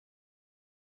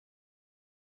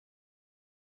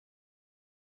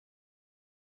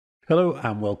Hello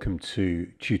and welcome to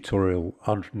tutorial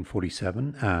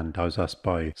 147, and I was asked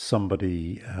by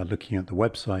somebody looking at the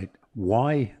website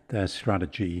why their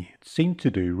strategy seemed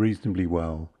to do reasonably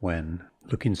well when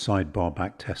looking sidebar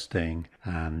backtesting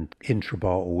and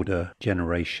intrabar order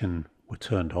generation were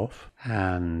turned off,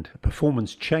 and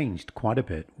performance changed quite a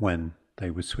bit when they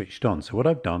were switched on. So what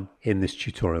I've done in this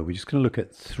tutorial, we're just going to look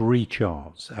at three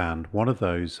charts, and one of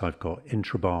those I've got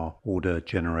intrabar order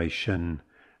generation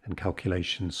and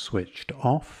calculation switched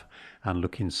off, and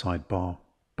looking sidebar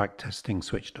backtesting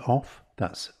switched off.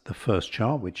 That's the first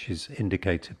chart, which is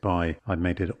indicated by, I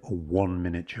made it a 1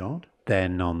 minute chart.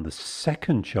 Then on the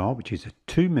second chart, which is a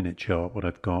 2 minute chart, what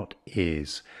I've got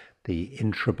is the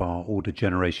intrabar order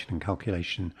generation and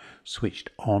calculation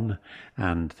switched on,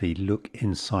 and the look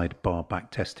inside bar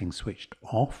backtesting switched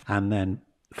off. And then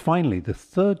finally, the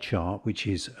third chart, which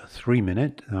is a 3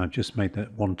 minute, and I've just made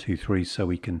that 1, 2, 3 so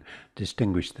we can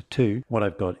distinguish the two. What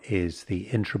I've got is the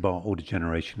intrabar order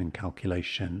generation and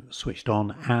calculation switched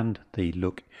on, and the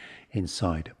look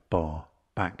inside bar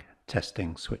back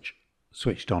testing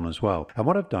switched on as well. And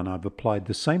what I've done, I've applied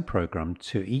the same program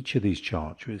to each of these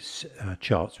charts,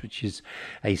 which is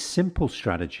a simple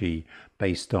strategy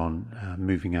based on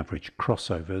moving average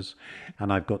crossovers,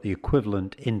 and I've got the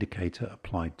equivalent indicator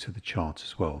applied to the chart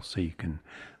as well, so you can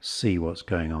see what's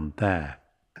going on there.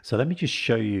 So let me just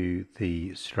show you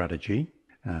the strategy,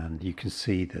 and you can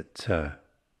see that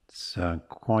it's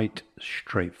quite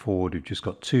straightforward. We've just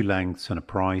got two lengths and a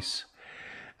price.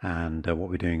 And what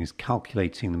we're doing is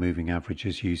calculating the moving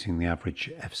averages using the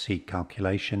average FC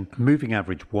calculation. Moving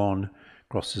average 1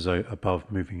 crosses above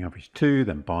moving average 2,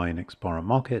 then buy next bar at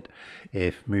market.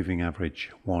 If moving average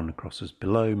 1 crosses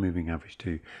below moving average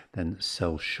 2, then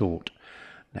sell short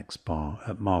next bar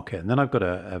at market. And then I've got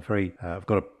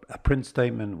a print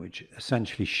statement which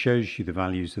essentially shows you the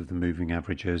values of the moving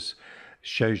averages,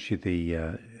 shows you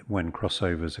the when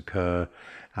crossovers occur,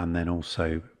 and then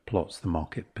also plots the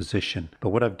market position. But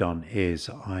what I've done is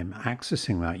I'm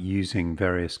accessing that using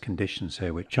various conditions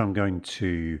here, which I'm going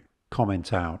to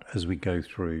comment out as we go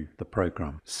through the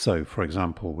program. So for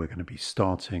example, we're going to be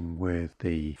starting with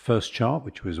the first chart,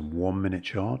 which was a 1 minute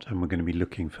chart, and we're going to be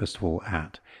looking first of all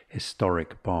at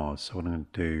historic bars. So what I'm going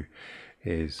to do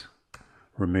is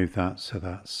remove that, so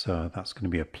that's going to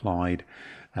be applied.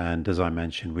 And as I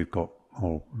mentioned, we've got,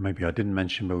 or maybe I didn't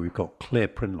mention, but we've got clear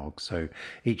print logs, so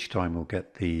each time we'll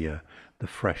get the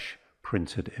fresh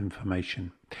printed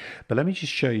information. But let me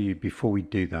just show you, before we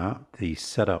do that, the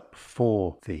setup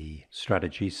for the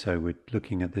strategy. So we're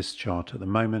looking at this chart at the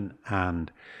moment,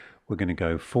 and we're going to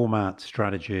go format,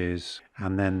 strategies,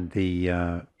 and then the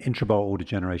intrabar order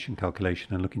generation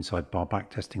calculation and look inside bar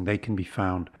backtesting. They can be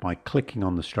found by clicking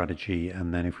on the strategy,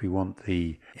 and then if we want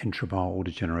the intrabar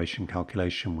order generation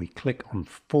calculation, we click on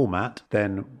format,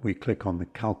 then we click on the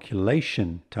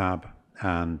calculation tab,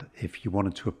 and if you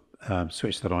wanted to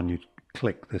switch that on, you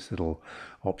click this little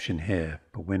option here,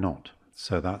 but we're not,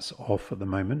 so that's off at the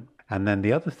moment. And then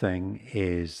the other thing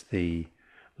is the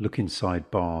look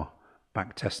inside bar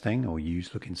backtesting, or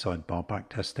use look inside bar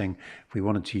backtesting. If we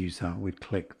wanted to use that, we'd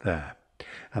click there,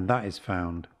 and that is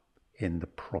found in the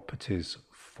properties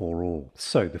for all.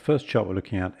 So the first chart we're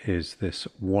looking at is this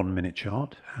 1 minute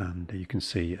chart, and you can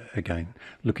see again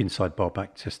look inside bar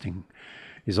backtesting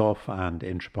is off, and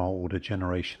intrabar order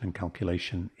generation and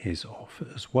calculation is off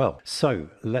as well. So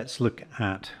let's look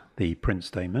at the print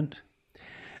statement,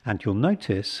 and you'll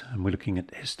notice, and we're looking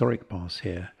at historic bars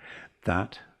here,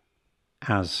 that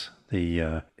as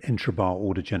the intrabar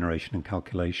order generation and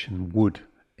calculation would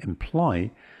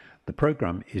imply, the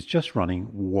program is just running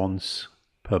once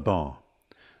per bar.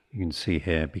 You can see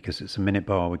here, because it's a minute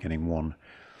bar, we're getting one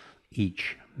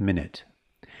each minute.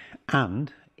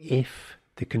 And if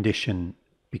the condition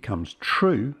becomes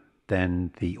true,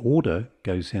 then the order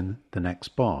goes in the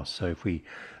next bar. So if we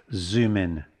zoom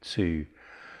in to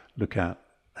look at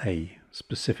a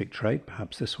specific trade,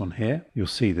 perhaps this one here, you'll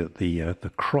see that the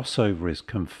crossover is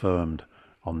confirmed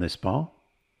on this bar,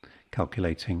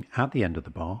 calculating at the end of the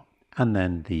bar, and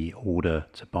then the order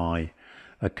to buy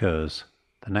occurs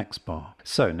the next bar.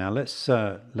 So now let's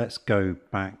go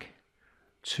back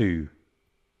to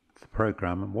the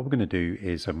program, and what we're going to do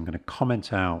is I'm going to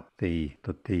comment out the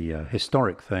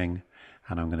historic thing,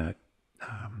 and I'm going to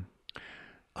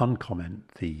uncomment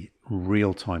the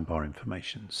real-time bar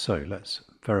information. So let's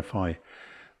verify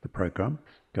the program,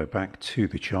 go back to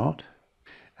the chart,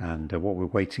 and what we're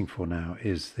waiting for now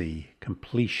is the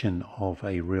completion of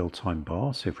a real-time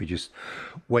bar. So if we just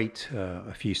wait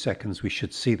a few seconds, we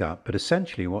should see that. But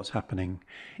essentially what's happening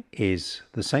is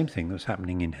the same thing that's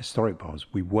happening in historic bars.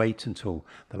 We wait until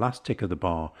the last tick of the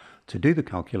bar to do the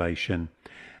calculation,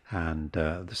 and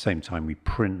at the same time we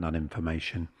print that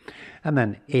information. And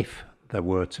then if there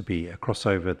were to be a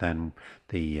crossover, then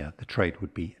the trade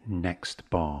would be next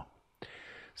bar.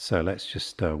 So let's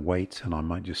just wait, and I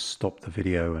might just stop the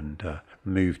video and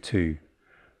move to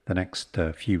the next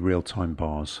few real-time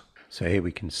bars. So here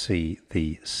we can see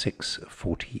the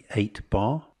 648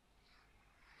 bar.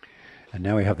 And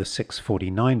now we have the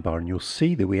 649 bar, and you'll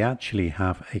see that we actually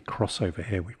have a crossover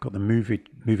here. We've got the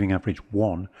moving average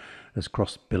 1 has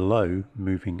crossed below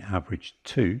moving average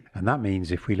 2. And that means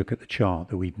if we look at the chart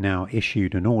that we've now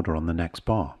issued an order on the next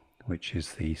bar, which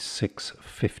is the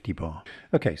 650 bar.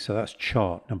 Okay, so that's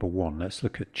chart number 1. Let's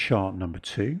look at chart number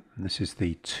 2. And this is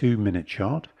the 2-minute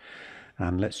chart.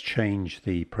 And let's change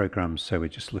the program so we're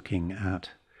just looking at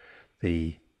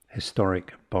the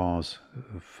historic bars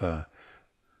of the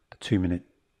 2-minute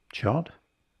chart.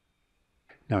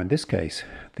 Now in this case,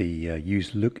 the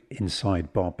use look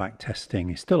inside bar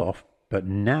backtesting is still off, but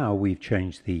now we've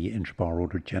changed the intra-bar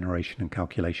order generation and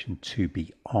calculation to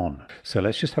be on. So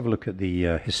let's just have a look at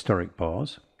the historic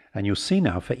bars. And you'll see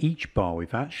now for each bar,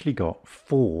 we've actually got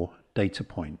 4 data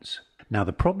points. Now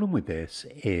the problem with this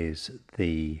is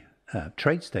the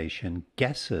TradeStation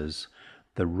guesses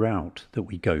the route that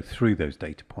we go through those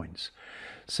data points.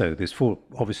 So there's 4,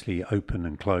 obviously open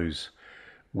and close,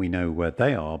 we know where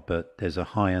they are, but there's a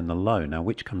high and the low. Now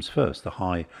which comes first, the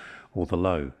high or the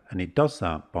low? And it does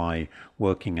that by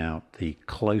working out the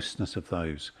closeness of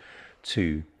those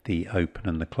to the open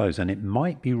and the close, and it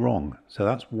might be wrong. So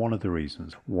that's one of the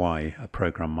reasons why a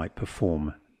program might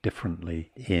perform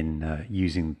differently in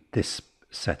using this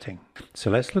setting. So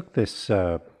let's look this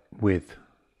with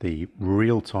the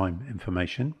real-time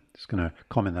information. Just going to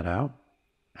comment that out,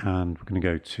 and we're going to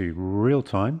go to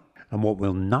real-time. And what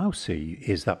we'll now see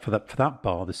is that for that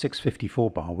bar, the 654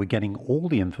 bar, we're getting all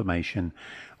the information,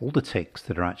 all the ticks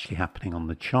that are actually happening on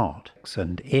the chart.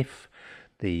 And if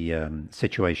the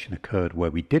situation occurred where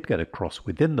we did get a cross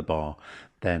within the bar,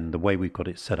 then the way we've got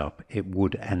it set up, it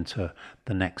would enter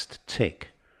the next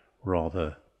tick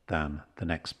rather than the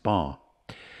next bar.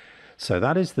 So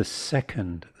that is the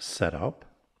second setup.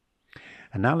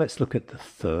 And now let's look at the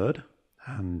third.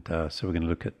 And so we're going to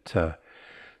look at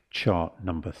chart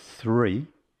number 3,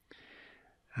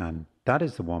 and that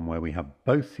is the one where we have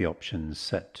both the options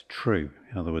set to true.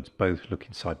 In other words, both look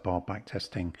inside bar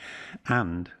backtesting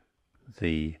and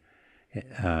the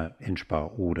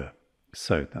intra-bar order.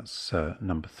 So that's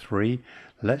number 3.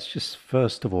 Let's just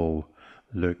first of all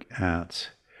look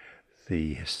at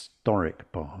the historic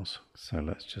bars. So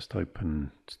let's just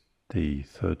open the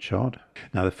third chart.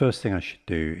 Now the first thing I should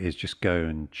do is just go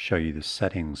and show you the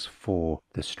settings for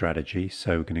the strategy.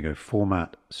 So we're going to go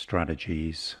Format,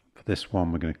 Strategies. For this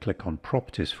one, we're going to click on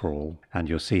Properties for All, and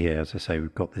you'll see here, as I say,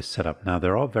 we've got this set up. Now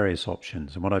there are various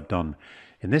options, and what I've done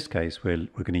in this case, we're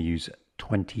going to use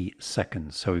 20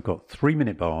 seconds. So we've got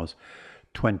 3-minute bars,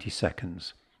 20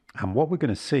 seconds. And what we're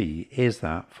going to see is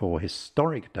that for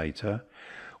historic data,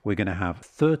 we're going to have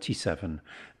 37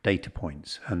 data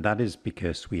points, and that is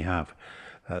because we have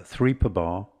 3 per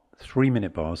bar,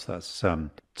 3-minute bars, that's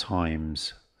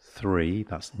times 3,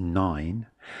 that's 9.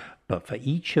 But for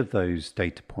each of those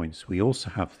data points, we also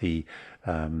have the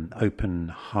open,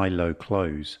 high, low,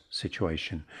 close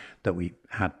situation that we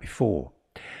had before.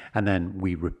 And then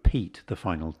we repeat the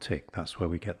final tick. That's where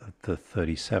we get the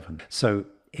 37. So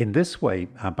in this way,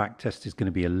 our backtest is going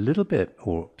to be a little bit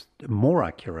or more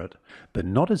accurate, but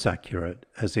not as accurate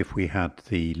as if we had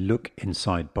the look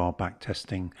inside bar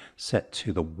backtesting set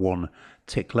to the 1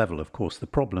 tick level. Of course, the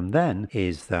problem then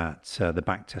is that the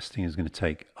backtesting is going to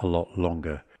take a lot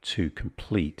longer to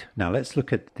complete. Now let's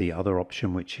look at the other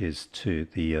option, which is to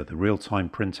the real-time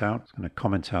printout. I'm going to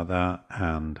comment out that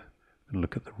and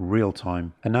look at the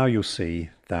real-time. And now you'll see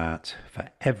that for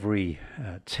every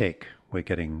tick, we're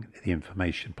getting the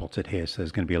information plotted here. So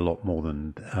there's going to be a lot more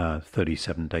than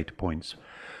 37 data points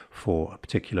for a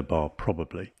particular bar,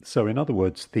 probably. So in other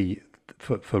words,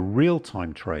 for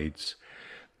real-time trades,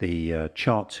 the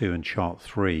chart 2 and chart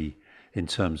 3 in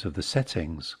terms of the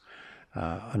settings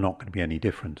are not going to be any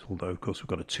different, although of course we've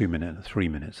got a 2-minute and a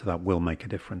 3-minute, so that will make a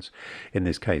difference in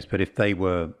this case. But if they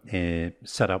were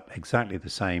set up exactly the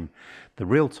same, the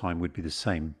real-time would be the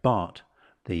same, but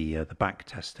the back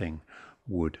testing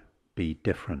would be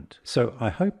different. So I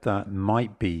hope that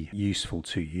might be useful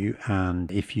to you,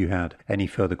 and if you had any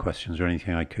further questions or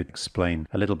anything I could explain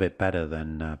a little bit better,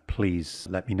 then please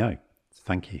let me know.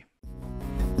 Thank you.